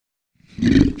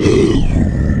Hello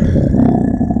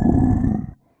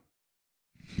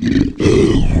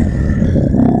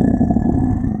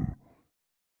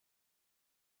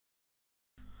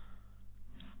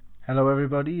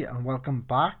everybody and welcome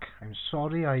back. I'm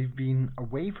sorry I've been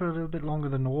away for a little bit longer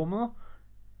than normal.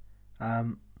 I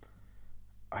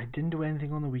didn't do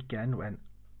anything on the weekend when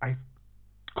I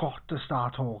got to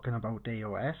start talking about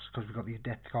AOS because we got the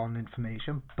Adepticon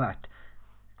information, but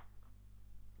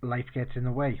life gets in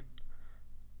the way.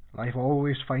 Life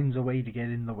always finds a way to get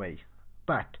in the way.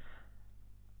 But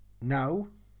now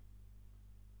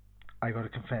I got a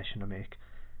confession to make.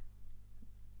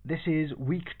 This is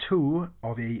week 2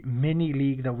 of a mini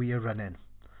league that we are running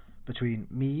between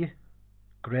me,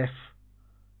 Griff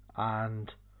and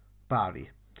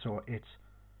Barry. So it's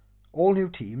all new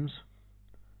teams,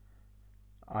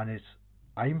 and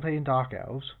I'm playing Dark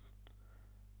Elves,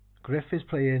 Griff is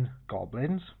playing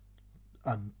Goblins,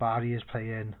 and Barry is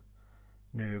playing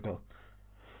Nurgle.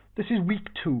 This is week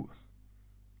 2.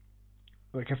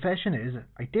 The confession is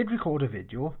I did record a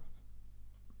video,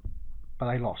 but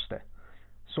I lost it.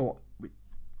 So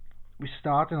we're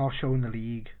starting off showing the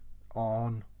league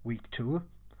on week 2.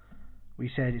 We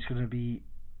said it's going to be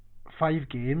 5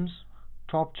 games.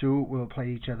 Top 2 will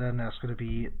play each other, and that's going to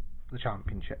be the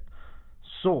championship.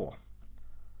 So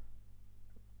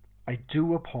I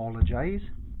do apologise,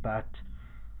 but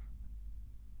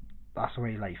that's the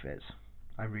way life is.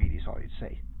 I'm really sorry to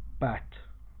say. But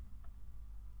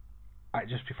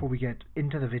just before we get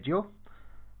into the video,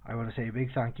 I want to say a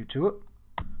big thank you to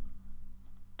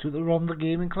the Ronda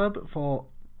Gaming Club for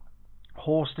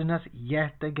hosting us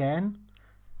yet again.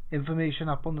 Information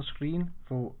up on the screen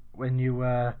for when you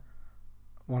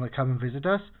want to come and visit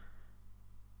us.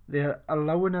 They're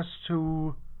allowing us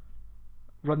to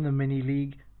run the mini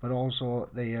league, but also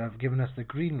they have given us the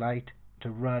green light to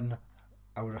run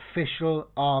our official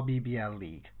RBBL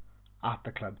league at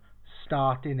the club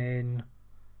starting in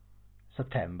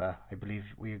September. I believe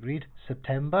we agreed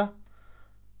September.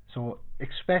 So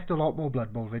expect a lot more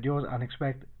Blood Bowl videos and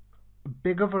expect a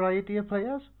bigger variety of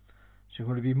players. So it's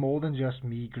going to be more than just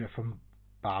me, Griff and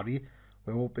Barry.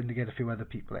 We're hoping to get a few other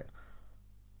people in,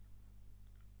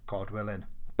 God willing.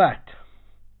 But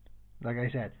like I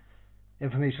said,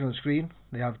 information on the screen.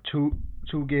 They have two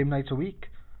game nights a week.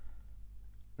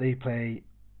 They play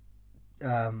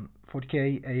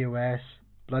 40k, AOS,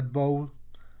 Blood Bowl,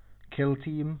 Kill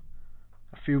Team.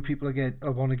 A few people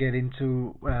want to get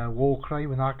into Warcry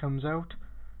when that comes out.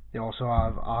 They also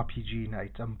have RPG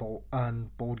nights and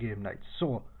board game nights.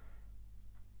 So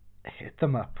hit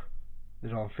them up.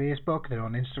 They're on Facebook, they're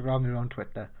on Instagram, they're on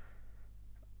Twitter.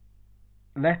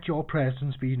 Let your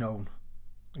presence be known.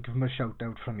 Give them a shout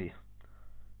out from me.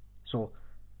 So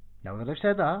now that I've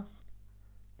said that,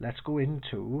 let's go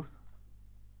into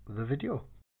the video.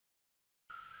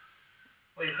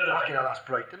 Well, you could have that's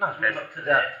bright, isn't it? up to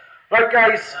that. Right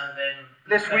guys,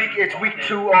 This week it's week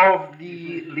 2 of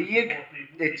the league.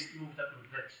 It's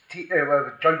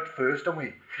joint first, don't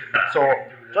we? So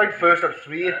joint first of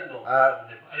 3.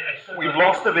 We've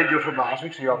lost the video from last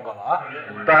week, so you haven't got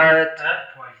that. But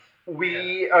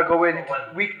we are going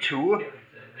into week 2.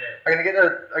 I'm gonna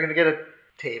get a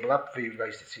table up for you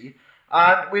guys to see.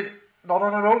 And we're not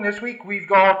on our own this week. We've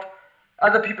got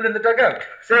other people in the dugout.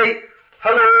 Say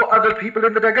hello, other people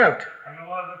in the dugout.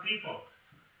 Hello, other people.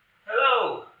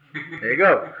 Hello. There you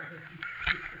go.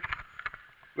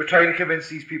 We're trying to convince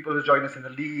these people to join us in the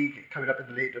league coming up in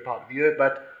the later part of the year,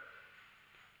 but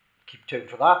keep tuned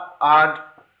for that. And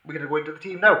we're going to go into the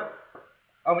team now.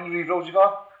 How many rerolls you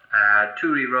got? 2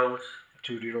 rerolls.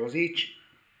 2 rerolls each.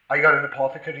 I got an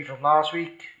apothecary from last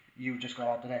week. You just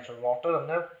got an extra water, haven't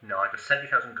you? No, I got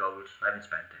 70,000 gold. I haven't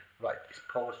spent it. Right. It's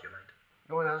paused, you mind?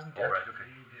 No, it hasn't. All right, okay.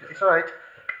 It's alright.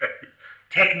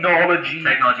 Technology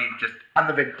just... and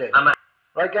the vintage.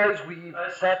 Right guys, we've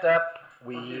set up,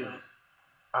 we've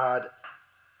had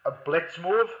a blitz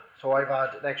move, so I've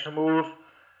had an extra move.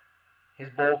 His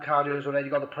ball carrier's already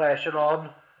got the pressure on,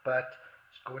 but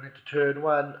it's going into turn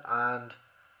 1 and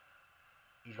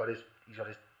he's got his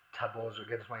tabos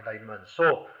against my lineman.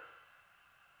 So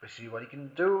we see what he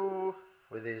can do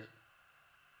with his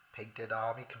painted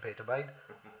army compared to mine.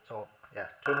 So yeah,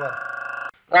 turn 1.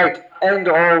 Right, end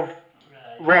of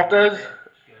Rotters,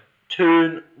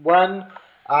 turn 1,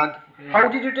 and how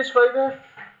did you describe it?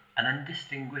 An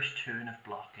undistinguished turn of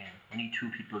blocking. Only 2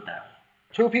 people down.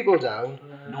 2 people down.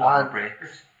 No armor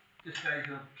breaks.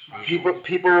 People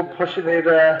pushing their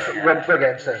rump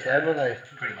against us, haven't they?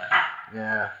 Pretty much.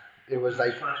 Yeah, it was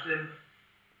like I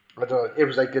don't know. It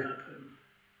was like I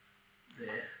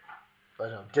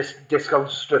don't know,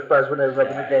 discount strippers when they were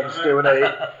rubbing against you, and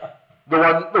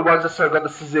The ones that still got the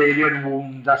cesarean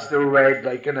wound, that's still red,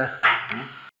 like, innit?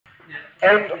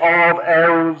 End of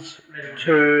Elves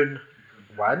turn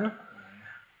 1.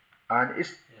 And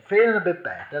it's feeling a bit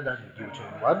better than you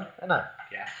turn 1, isn't it?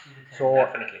 Yes. So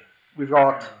Definitely. we've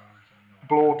got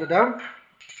bloater down.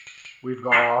 We've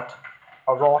got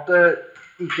a rotter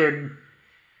eating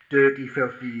dirty,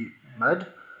 filthy mud.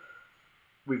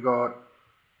 We've got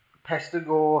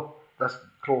Pestigo that's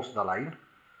close to the line,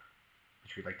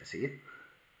 which we'd like to see.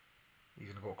 He's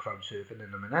going to go crowd surfing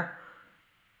in a minute.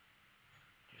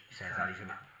 He says that he's going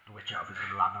to, which Elf is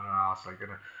going to land on her arse, like,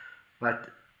 but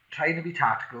trying to be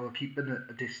tactical, keeping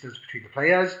a distance between the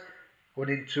players, going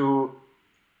into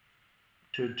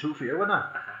turn 2 for you, isn't it?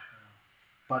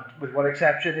 But with one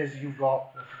exception is you've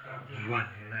got one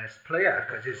less player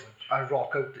because it's a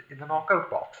rock out in the knockout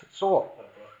box. So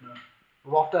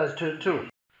Rotters turn 2.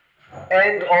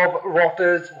 End of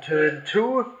Rotters turn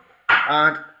 2,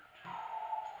 and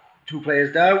 2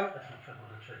 players down,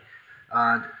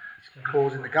 and it's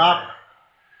closing the gap.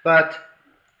 But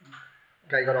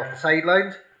guy got off the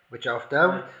sidelines, which off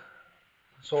down.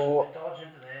 So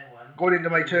going into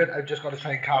my turn, I've just got to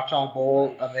try and catch our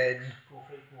ball and then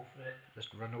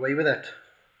just run away with it.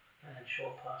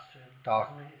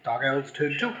 Dark Elves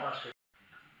turn 2.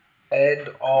 End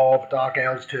of Dark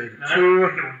Elves turn 2.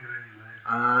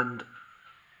 And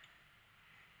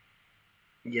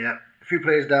yeah, a few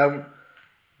players down.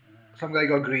 Some guy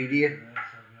got greedy,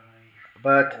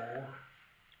 but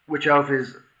which Elf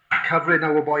is covering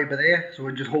our boy by there, so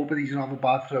we're just hoping he's gonna have a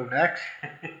bad throw next.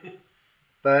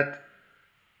 But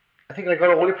I think I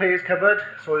got all the players covered,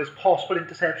 so there's possible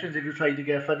interceptions if you try to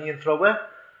get funny and throw it.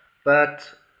 But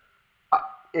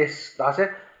that's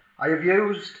it. I have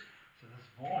used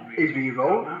his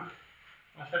reroll,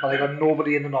 but I got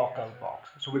nobody in the knockout box.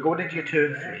 So we're going into your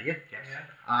turn 3,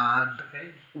 and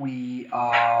we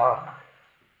are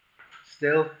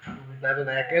still level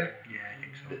necking. Yeah, I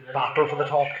think so. The battle for the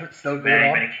top still going Very,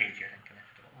 on. very cagey, I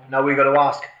think. Now we got to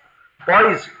ask,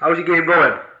 boys, how's your game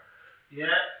going? Yeah.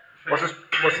 What's this?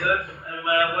 What they look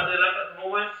at the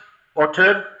moment? What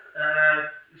turn?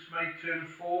 It's my turn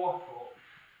 4.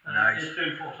 Nice. It's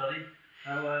turn 4, sorry.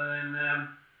 And then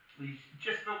he's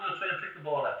just not going to try and pick the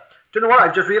ball up. Do you know what?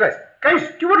 I've just realised. Guys,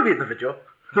 do you want to be in the video?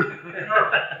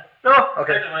 No?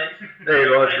 Okay. There you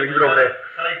go, let's bring it over there.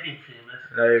 I like being famous.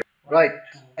 There you go. Right,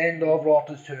 end of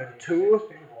Rotter's turn 2.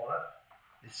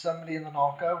 There's somebody in the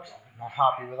knockout. Not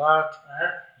happy with that.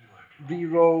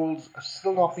 Rerolls are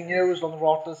still not being used on the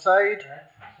Rotter side.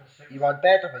 You've had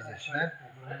better positioning,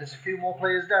 and there's a few more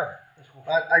players down.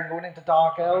 But I'm going into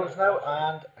Dark Elves now,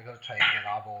 and I got to try and get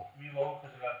our ball,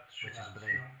 which is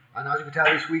there. And as you can tell,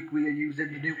 this week we are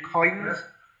using the new coins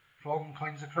from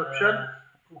Coins of Corruption,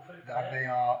 and they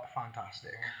are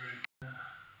fantastic.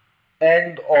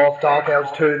 End of Dark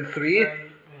Elves turn 3,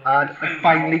 and I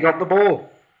finally got the ball.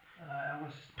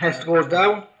 Pest goes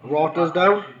down, Rotter's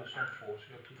down.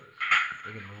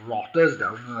 Rotter's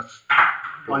down, that's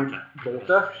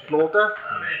bloater.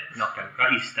 Knockout.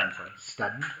 He's stunned, sorry.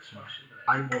 Stunned.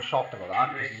 I'm more shocked about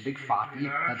that because he's a big fatty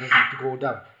that doesn't have to go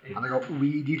down. And I got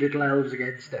weedy little elves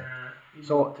against him.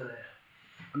 So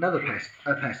another pest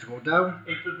to go down,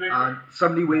 and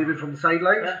somebody waving from the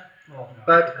sidelines.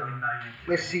 But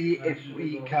let's see if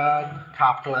we can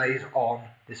capitalise on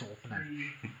this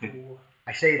opening.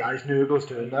 I say that, it's Nurgle's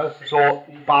turn now. So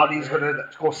Barry's going to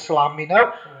go slam me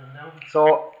now.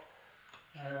 So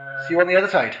see you on the other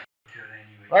side.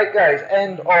 Right guys,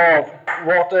 end of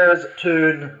Rotter's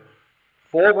turn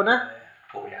 4, wasn't it?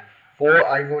 4, yeah. 4,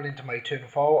 I'm going into my turn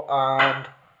 4, and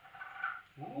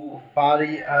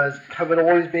Barry has covered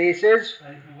all his bases.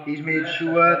 He's made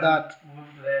sure that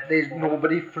there's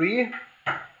nobody free.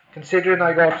 Considering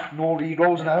I got no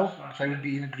rerolls now, because I was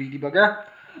being a greedy bugger,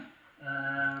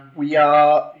 we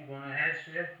are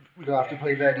going to have to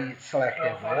play very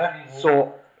selective there.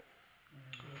 So,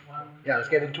 yeah, let's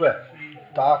get into it.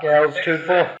 Dark Elves turn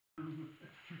 4.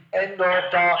 End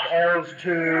of Dark Elves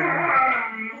turn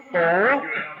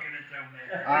 4.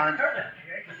 And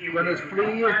when it's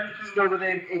free, still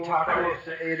within a tackle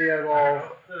area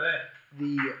of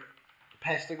the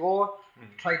Pestigo.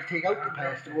 Try to take out the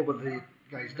Pestigo, but the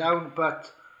guy's down.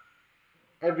 But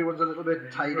everyone's a little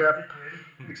bit tied up,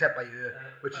 except by you,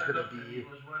 which is going to be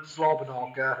Slob and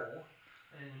Orca.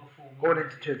 Going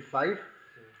into turn 5.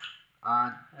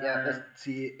 And yeah, let's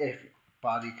see if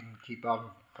Barry can keep on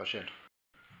pushing.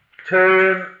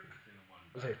 Turn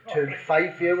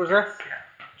 5 here, was it?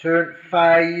 Turn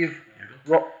 5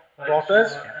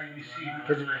 Rotters.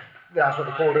 That's what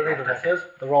they called it, the Rotters.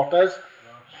 The Rotters.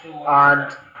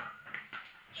 And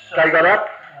guy got up.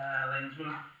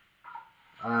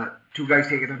 2 guys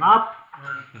taking a nap.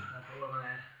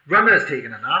 Runner's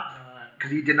taken a nap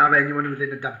because he didn't have anyone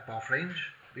within a dump off range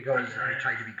because I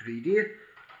tried to be greedy.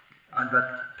 But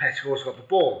Pesco's got the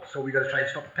ball, so we got to try and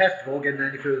stop Pesco getting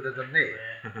any further than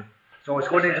there. So it's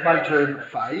going into my turn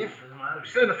 5.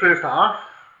 Still in the first half,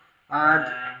 and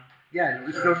yeah,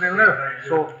 it's still 0-0.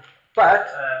 So, but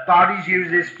Barry's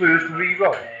used his first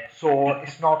reroll, so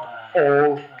it's not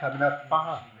all coming up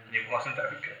bad. It wasn't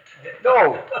very good.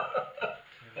 No,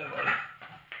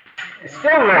 it's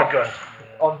still not good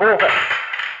on both ends.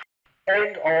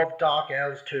 End of Dark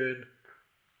Elves turn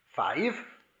 5,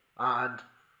 and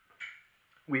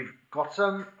we've got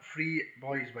some free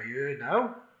boys by here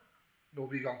now.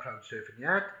 Nobody's gone crowd surfing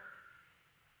yet.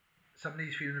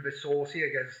 Somebody's feeling a bit saucy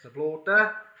against the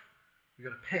bloater. We've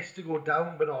got a pest to go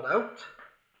down but not out.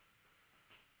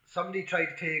 Somebody tried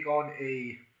to take on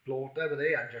a bloater but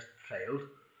they and just failed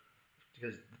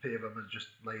because the pair of them was just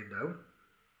laying down.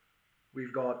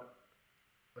 We've got,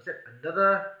 what's it,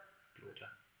 another Bloater.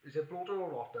 Is it bloater or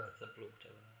rotter? It's a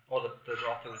bloater. Or the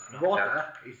rotter was knocked Rotter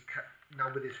out. is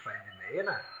now with his friend in there,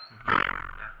 isn't it?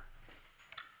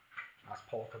 That's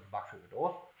Paul coming back through the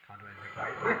door. Can't do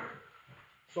anything right.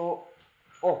 So,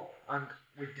 and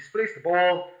we've displaced the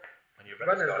ball. And your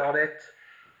Runner's got it.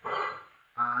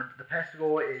 And the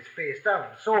Pestigo is face down.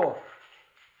 So,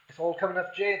 it's all coming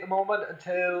up J at the moment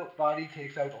until Barney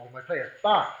takes out all my players.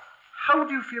 But, how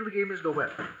do you feel the game is going?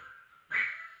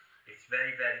 It's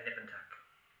very, very nip and tuck,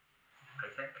 I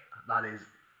think. That is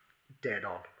dead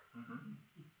on. Mm-hmm.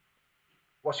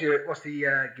 What's the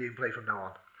gameplay from now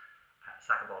on?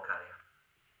 Sack a ball carrier.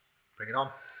 Bring it on.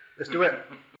 Let's do it.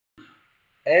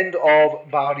 End of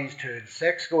Barney's turn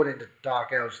 6, going into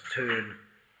Dark Elves turn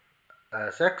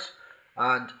 6,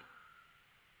 and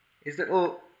his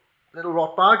little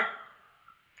rot bag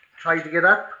tried to get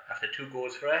up. After 2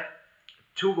 goes for it.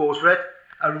 2 goes for it.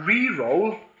 A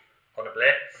re-roll. On a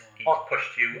blitz, he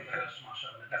pushed you.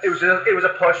 It was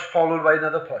a push followed by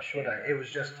another push, wasn't it? It was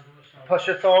just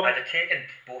push-a-thon. I'd have taken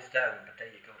both down, but there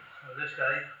you go. This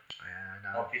guy.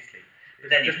 Yeah, no. Obviously. But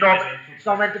then It's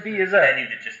not meant to be, is Then it?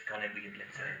 you'd have just gone in with your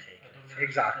blitzer and taken it.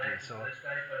 Exactly. So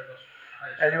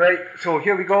anyway, so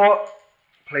here we go.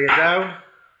 Play it down.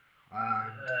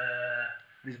 And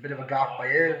there's a bit of a gap by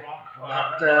here from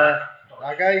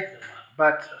that guy,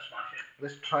 but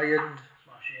let's try and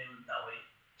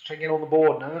get on the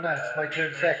board now, isn't it? It's my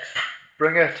turn 6.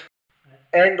 Bring it.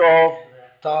 End of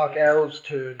Dark Elves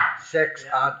turn 6,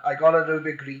 and I got a little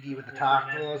bit greedy with the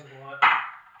tackles.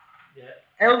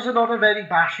 Elves are not a very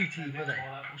bashy team, are they?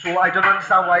 So I don't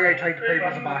understand why I tried to play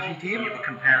them as a bashy team. You were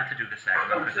compelled to do the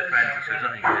second one because the friends, so there's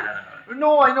nothing good at it.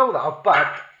 No, I know that,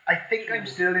 but I think I'm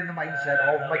still in the mindset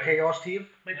of my Chaos team,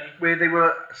 where they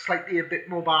were slightly a bit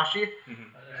more bashy.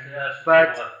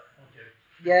 But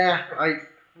yeah,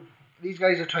 these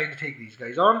guys are trying to take these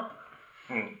guys on.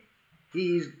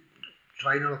 He's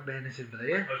trying to look menacing for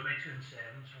there.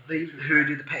 They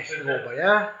herded the pest to go by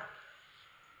here.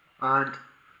 And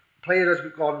player has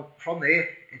gone from there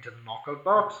into the knockout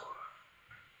box.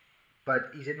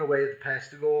 But he's in the way of the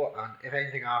pest to go, and if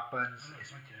anything happens,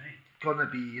 it's gonna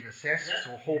be an assist,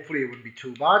 so hopefully it wouldn't be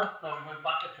too bad.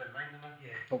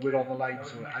 But we're on the line,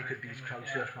 so I could be crowd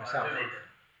surf myself.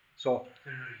 So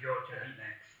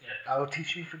I'll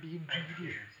teach you for being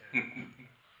greedy.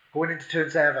 Going into turn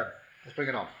 7. Let's bring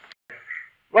it on.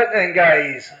 Right then,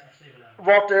 guys.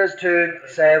 Rotter's turn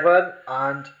 7,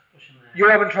 and you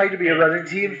haven't tried to be a running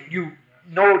team. You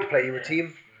know how to play your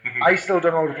team. I still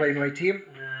don't know how to play my team.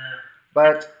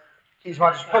 But he's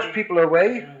managed to push people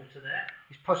away.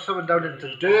 He's pushed someone down into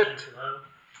the dirt.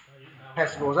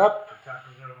 Pestigo goes up.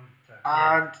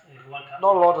 And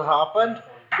not a lot has happened.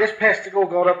 This Pestigo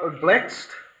got up and blitzed.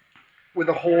 With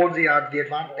the horns he had the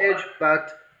advantage,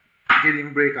 but he didn't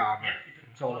even break armor.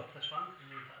 So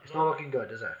it's not looking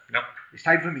good, is it? No. It's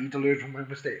time for me to learn from my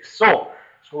mistakes. So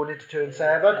it's going into turn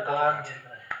 7, and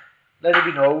let it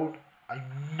be known, I'm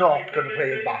not going to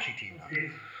play a bashy team now.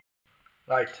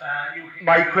 Right,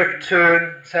 my quick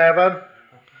turn 7.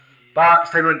 But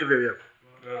it's time to interview you.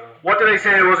 What did I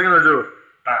say I wasn't going to do?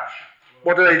 Bash.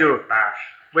 What did I do? Bash.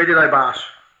 Where did I bash?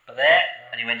 But there,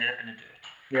 and you ended up in the dirt.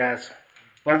 Yes.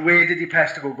 But where did the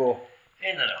Pestigo go?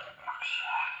 In the knockout box.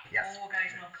 Yes. 4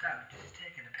 guys knocked out. Just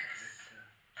taking a piss.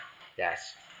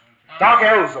 Yes. Dark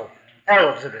Elves though.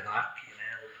 Elves have been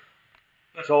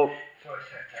that. So,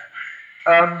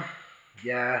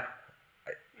 yeah.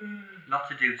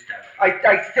 Lots of dudes down.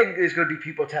 I think there's going to be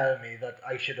people telling me that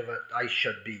I should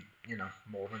be,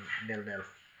 more than 0-0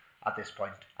 at this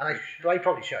point. And I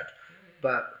probably should.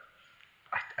 But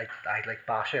I like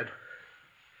bashing.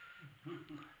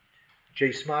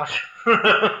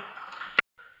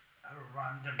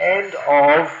 End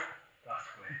of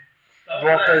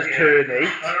Rotter's turn 8.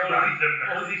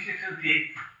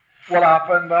 What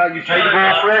happened? You tried to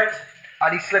go for it,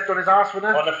 and he slipped on his ass,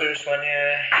 wasn't it? On the first one,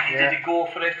 yeah. He did a go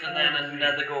for it, and then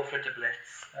another go for it to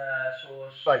blitz.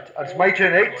 Right, and it's my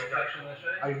turn 8.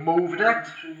 I moved it. I'm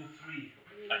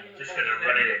just going to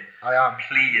run it in. I am.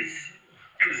 Please.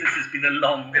 Because this has been the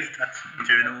longest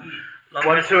turn.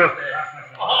 1, 2.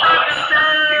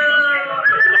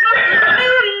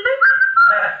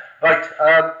 Right,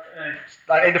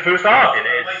 in the first half. It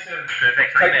is.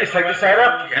 Perfect. It's time to set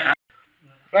up. Yeah.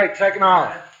 Right, second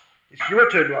half. It's your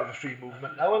turn to have a free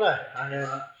movement now, isn't it? And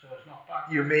then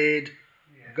you made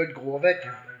a good go of it.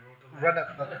 You run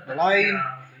up the line.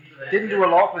 Didn't do a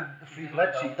lot with the free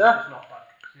blitz either,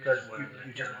 because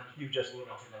you just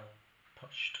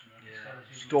pushed.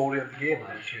 Story of the game,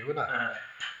 isn't it?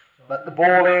 But the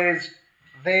ball is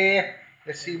there.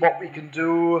 Let's see what we can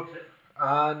do.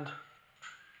 And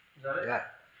yeah,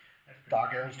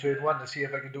 Dark Elves turn 1 to see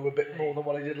if I can do a bit more than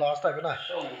what I did last time, innit?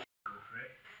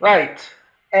 Right,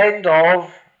 end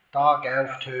of Dark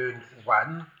Elf turn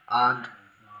 1, and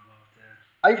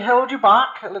I've held you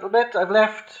back a little bit. I've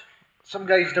left some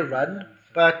guys to run,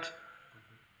 but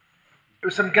it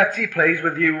was some gutsy plays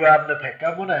with you having a pick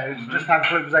up, wasn't it? It was just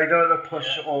thankful it was either a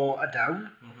push or a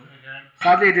down.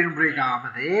 Sadly I didn't break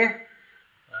armour there.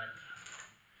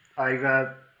 I've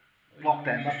locked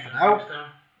them up for now.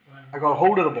 I got a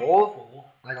hold of the ball.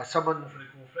 I got someone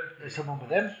with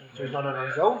him, so he's not on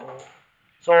his own.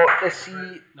 So let's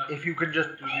see if you can just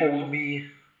hold me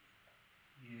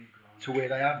to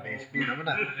where I am, basically, isn't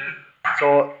it?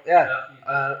 So yeah,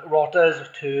 Rotter's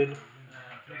turn.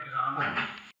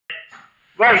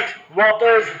 Right,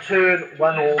 Rotter's turn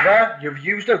 1 over. You've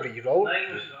used a reroll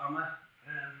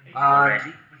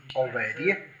and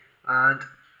already, and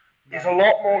there's a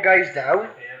lot more guys down.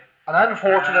 And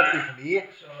unfortunately for me,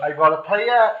 I've got a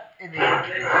player in the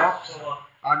injury box,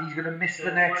 and he's going to miss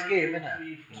the next game,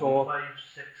 innit? So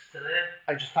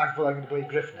I'm just thankful I'm going to play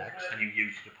Griff next. And you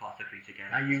used the apothecary to get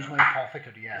it. I used my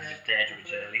apothecary, yes. He was dead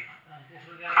originally.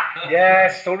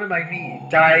 Yes, don't remind me, he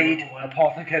died.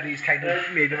 Apothecaries kind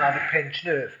of made him have a pinched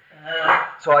nerve.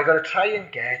 So I got to try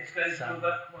and get some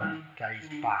guys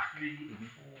back.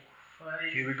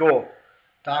 Here we go.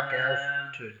 Dark Elf,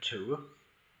 turn 2.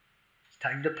 It's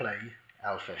time to play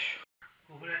Elfish.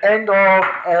 End of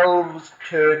Elves,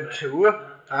 turn 2.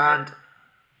 And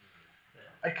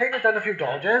I kind of done a few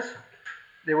dodges.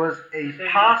 There was a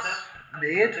pass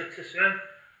made.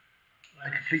 I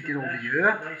completed over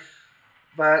here.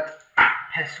 But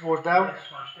Pest goes down.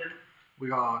 We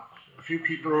got a few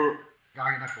people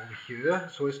ganging up over here.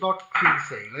 So it's not clean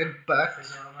sailing, but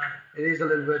it is a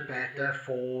little bit better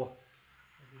for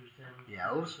the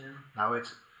Elves. Now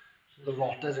it's the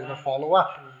Rotters are going to follow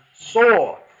up.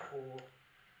 So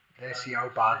let's see how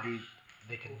badly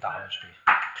they can damage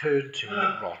me. Turn 2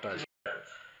 Rotters.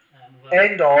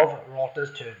 End of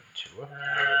Rotters turn 2.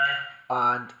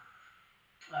 And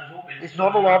it's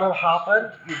not a lot have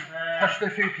happened. You've pushed a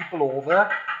few people over.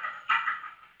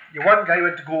 Your one guy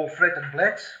went to go for it and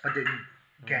blitz, but didn't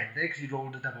get there because he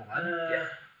rolled a double 1.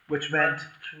 Which meant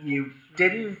you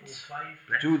didn't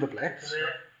do the blitz.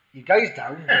 You guys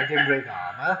down, they didn't break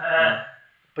armour.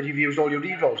 But you've used all your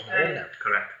rerolls now, isn't it?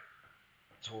 Correct.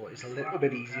 So it's a little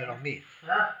bit easier on me.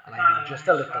 And I mean just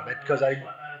a little bit because I'm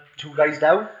 2 guys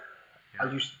down.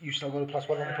 And you still got a +1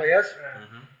 on the players.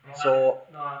 So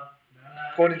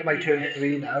going into my turn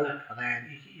 3 now, and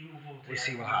then we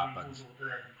see what happens.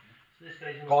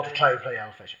 Got to try and play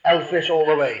Elfish. Elfish all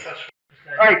the way.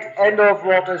 Right, end of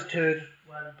Rotter's turn.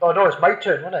 Oh no, it's my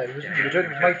turn, wasn't it? It wasn't your turn, it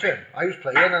was my turn. I was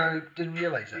playing and I didn't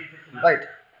realise it. Right,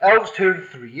 Elves turn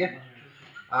 3.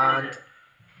 And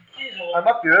I'm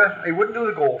up here. I wouldn't do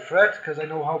the go for it because I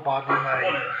know how badly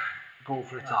my go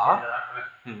for it are.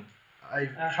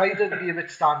 I've tried to be a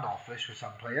bit standoffish with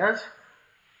some players,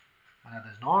 and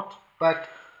others not. But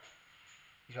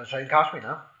he's going to try and catch me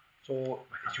now. So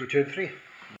it's your turn 3.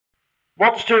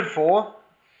 What's turn 4?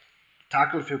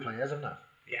 Tackled a few players, haven't I?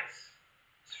 Yes.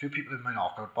 There's a few people in my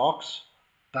knockout box,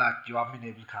 but you haven't been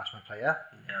able to catch my player.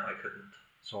 No, I couldn't.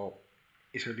 So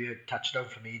it's going to be a touchdown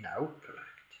for me now. Correct.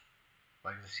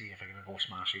 I'm going to see if I'm going to go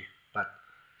smashy. But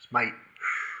it's my...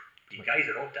 You guys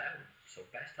are all down, so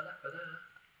best of luck with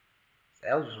that.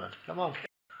 Elves, man. Come on.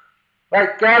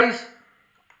 Right, guys.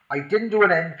 I didn't do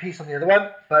an end piece on the other one,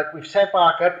 but we've set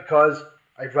back up because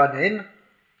I've run in.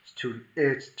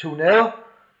 It's 2-0.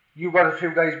 You got a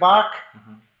few guys back.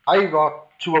 I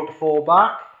got 2 out of 4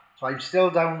 back. So I'm still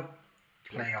down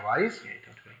player-wise. Yeah,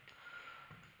 don't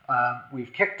wait.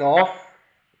 We've kicked off.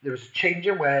 There was a change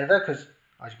in weather because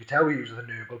As you can tell, we use the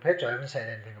Nurgle pitch. I haven't said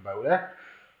anything about it,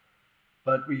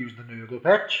 but we use the Nurgle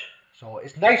pitch. So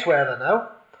it's nice weather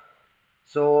now.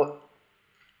 So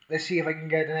let's see if I can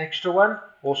get an extra one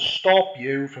or stop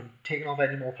you from taking off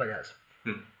any more players.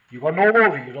 You've got no more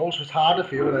rerolls, so it's harder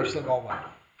for you, and I've still got one.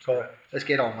 So let's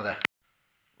get on with it.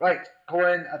 Right,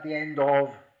 going at the end of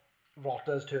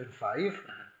Rotter's turn 5,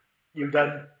 you've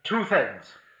done 2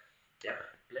 things. Yep.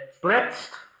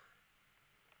 Blitzed.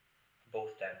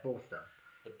 Both down. Both down.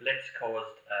 The blitz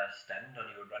caused a stand on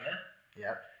your runner.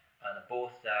 Yep. And the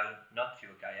both down knocked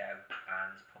your guy out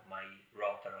and put my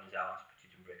rotter on his arse, but you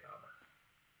didn't break armor.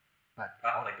 My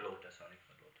bloater, sorry.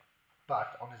 My bloater.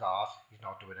 But on his arse, he's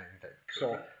not doing anything.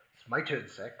 So it's my turn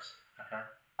 6,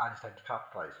 and it's time to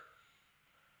capitalise.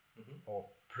 Or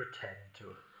pretend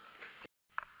to.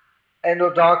 End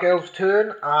of Dark Elves'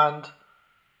 turn, and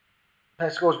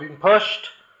Pesco's been pushed.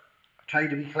 I tried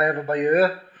to be clever by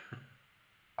her,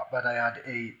 but I had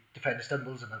a Defender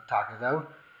Stumbles and attack it down.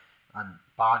 And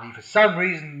Barney, for some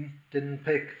reason, didn't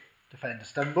pick Defender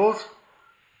Stumbles.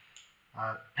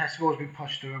 Pesco's been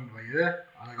pushed around by her,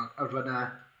 and I got a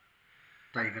runner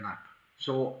diving up.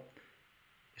 So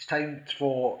it's time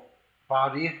for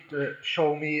Barney to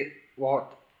show me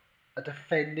what a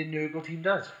defending Nurgle team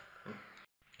does.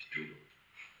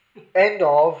 End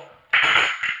of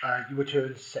you were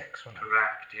turn 6, wasn't it?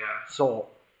 Correct, yeah. So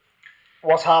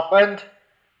what's happened?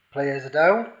 Players are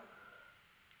down.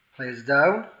 Players are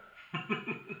down.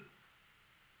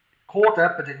 Caught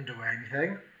up but didn't do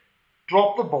anything.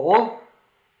 Dropped the ball.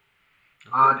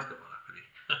 And The ball up,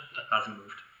 really. Hasn't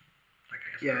moved.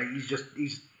 yeah,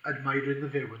 he's admiring the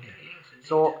view, isn't he? Yes,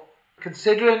 So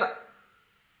considering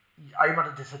I'm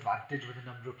at a disadvantage with a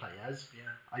number of players,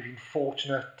 I've been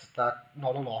fortunate that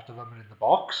not a lot of them are in the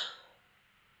box.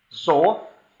 So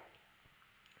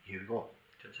here we go.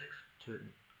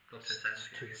 Turn 6.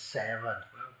 Turn 7. Wow.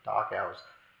 Dark Elves.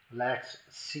 Let's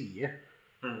see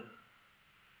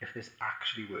if this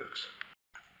actually works.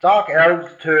 Dark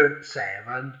Elves turn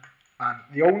 7, and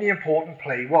the only important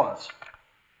play was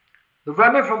the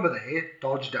runner from there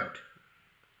dodged out.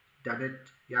 Done it.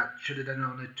 Yeah, should have done it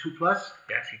on a 2+.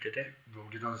 Yes, he did it.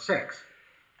 Rolled it on a 6.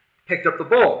 Picked up the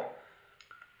ball.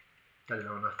 Done it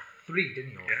on a 3,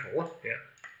 didn't he? Or 4. Yeah.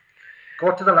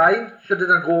 Got to the line. Should have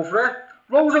done go for it.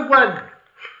 Rolls a 1.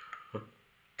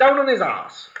 Down on his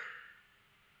arse.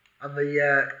 And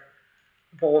the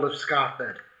ball has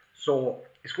scattered. So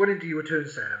it's going into your turn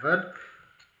 7.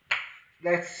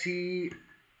 Let's see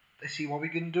what we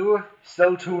can do.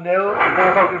 Still 2-0.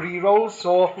 Both out of rerolls,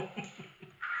 so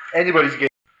anybody's game.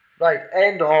 Right,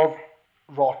 end of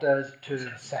Rotter's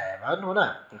turn 7,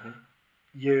 wasn't it?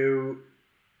 You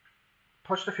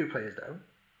pushed a few players down.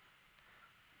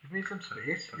 You've made some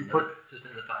space. You put. There's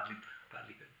another badly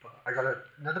box. I got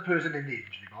another person in the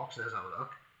injury box. There's how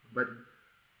look, but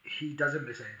he doesn't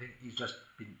miss anything. He's just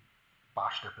been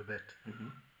bashed up a bit,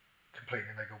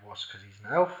 complaining like a wuss because he's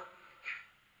an elf.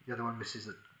 The other one misses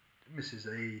a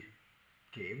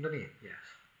game, doesn't he? Yes.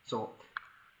 So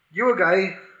your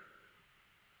guy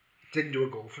didn't do a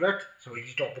go for it, so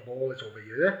he's dropped the ball. It's over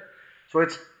here, so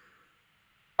it's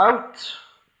out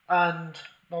and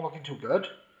not looking too good.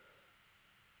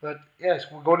 But yes,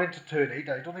 we're going into turn 8.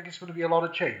 I don't think it's going to be a lot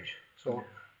of change. So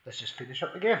let's just finish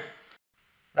up the game.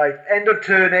 Right, end of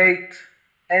turn 8,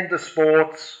 end of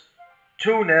sports,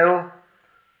 2-0.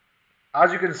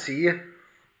 As you can see,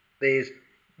 there's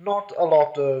not a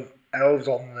lot of elves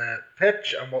on the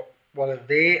pitch, and what are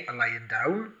they are lying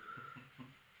down.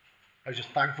 I was just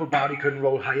thankful Barney couldn't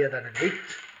roll higher than an 8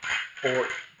 or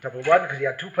double 1 because he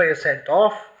had 2 players sent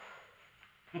off.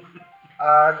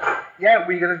 And yeah,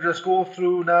 we're going to just go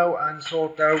through now and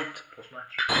sort out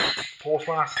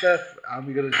post-match stuff, and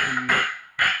we're going to see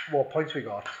what points we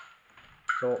got.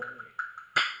 So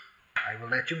I will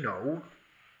let you know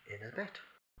in a bit.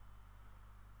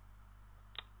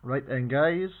 Right then,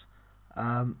 guys.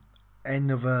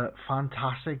 End of a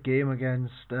fantastic game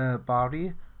against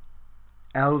Barry.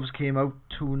 Elves came out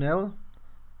 2-0.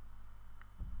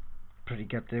 Pretty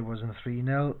kept it wasn't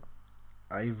 3-0.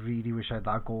 I really wish I had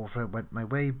that goal for it went my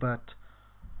way, but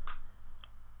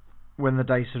when the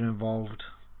dice are involved,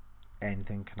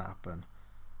 anything can happen.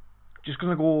 Just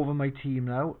gonna go over my team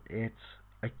now.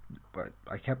 I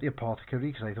kept the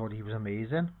apothecary because I thought he was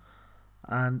amazing,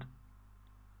 and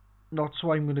not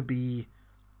so I'm gonna be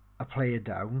a player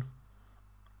down.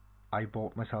 I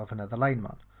bought myself another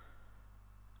lineman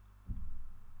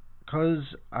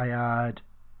because I had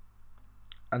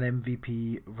an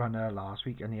MVP runner last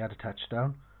week and he had a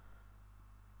touchdown.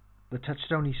 The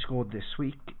touchdown he scored this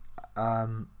week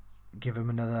give him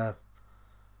another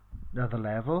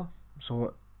level.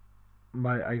 So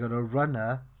I got a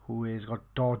runner who has got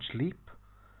dodge leap,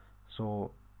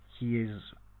 so he's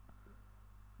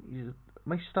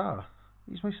my star.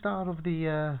 He's my star of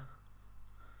the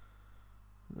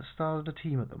star of the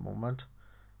team at the moment.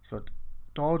 He's got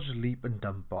dodge, leap, and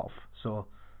dump off. So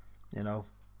you know,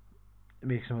 it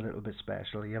makes him a little bit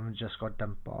special. He haven't just got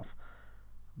dump off.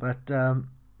 But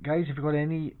guys, if you've got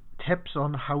any tips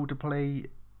on how to play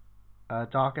a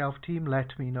Dark Elf team,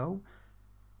 let me know.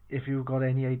 If you've got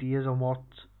any ideas on what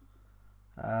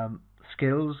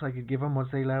skills I could give them once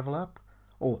they level up.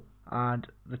 Oh, and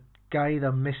the guy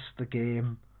that missed the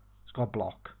game has got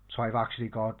block. So I've actually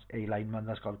got a lineman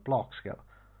that's got a block skill.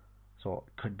 So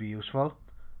it could be useful.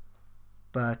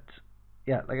 But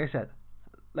yeah, like I said,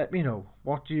 let me know.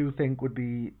 What do you think would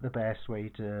be the best way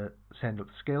to send up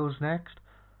skills next?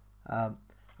 I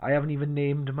haven't even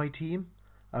named my team.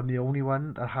 I'm the only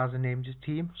one that hasn't named his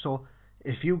team. So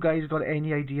if you guys got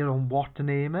any idea on what to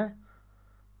name it,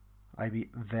 I'd be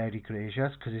very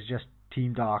gracious, because it's just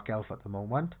Team Dark Elf at the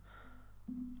moment.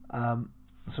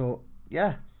 So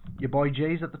yeah, your boy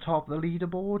Jay's at the top of the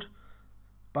leaderboard,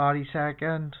 Barry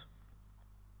second,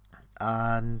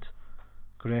 and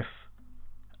Griff,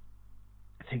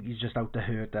 I think he's just out to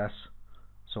hurt us.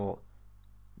 So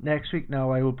next week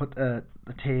now I will put the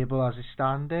table as it's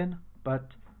standing, but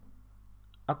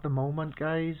at the moment,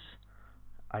 guys,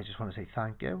 I just want to say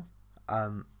thank you.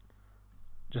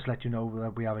 Just let you know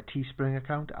that we have a Teespring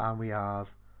account and we have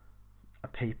a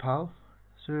PayPal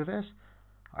service.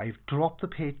 I've dropped the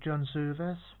Patreon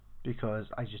service because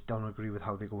I just don't agree with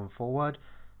how they're going forward,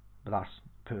 but that's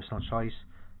personal choice,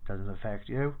 doesn't affect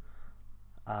you.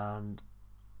 And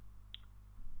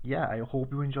yeah, I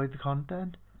hope you enjoyed the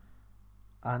content,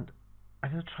 and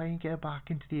I'm going to try and get back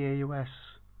into the AOS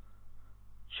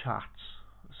chats,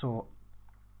 so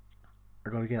I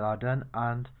got to get that done.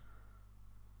 And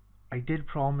I did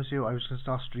promise you I was going to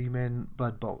start streaming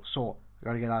Blood Bowl, so I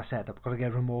got to get that set up, got to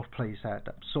get remote play set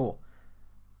up. So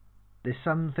there's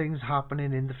some things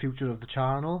happening in the future of the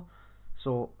channel,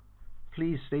 so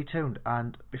please stay tuned.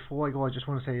 And before I go, I just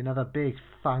want to say another big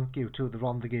thank you to the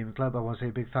Ron the Gaming Club. I want to say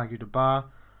a big thank you to Bar,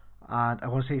 and I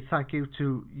want to say thank you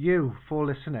to you for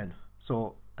listening.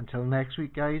 So until next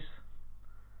week, guys,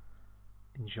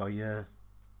 enjoy your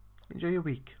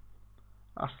week.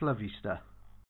 Hasta la vista.